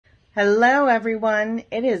Hello everyone,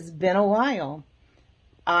 it has been a while.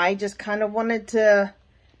 I just kind of wanted to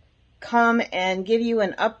come and give you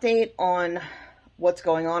an update on what's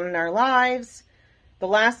going on in our lives. The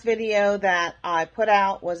last video that I put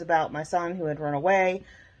out was about my son who had run away.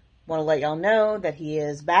 Want to let y'all know that he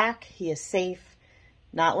is back, he is safe,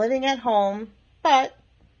 not living at home, but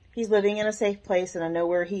he's living in a safe place and I know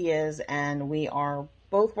where he is, and we are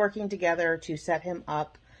both working together to set him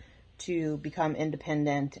up to become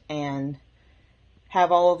independent and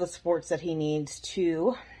have all of the supports that he needs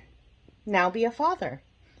to now be a father.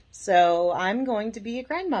 So I'm going to be a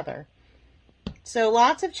grandmother. So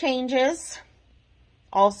lots of changes.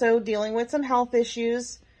 Also dealing with some health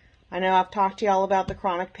issues. I know I've talked to y'all about the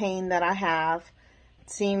chronic pain that I have. It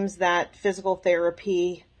seems that physical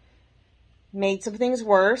therapy made some things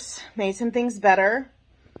worse, made some things better.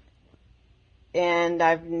 And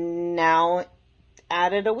I've now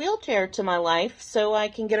added a wheelchair to my life so I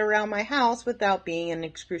can get around my house without being in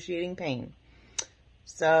excruciating pain.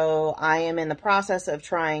 So I am in the process of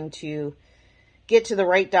trying to get to the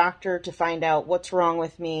right doctor to find out what's wrong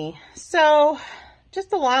with me. So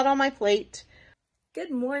just a lot on my plate. Good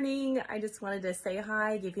morning. I just wanted to say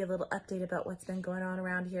hi, give you a little update about what's been going on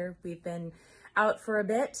around here. We've been out for a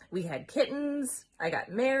bit. We had kittens. I got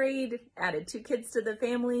married, added 2 kids to the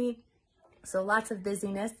family. So lots of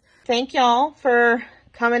busyness. Thank y'all for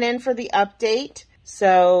coming in for the update.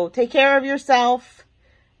 So take care of yourself.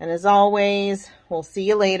 And as always, we'll see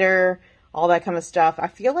you later. All that kind of stuff. I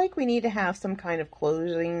feel like we need to have some kind of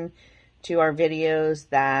closing to our videos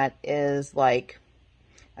that is like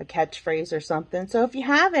a catchphrase or something. So if you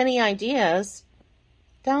have any ideas,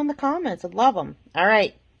 down in the comments, I'd love them. All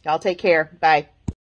right. Y'all take care. Bye.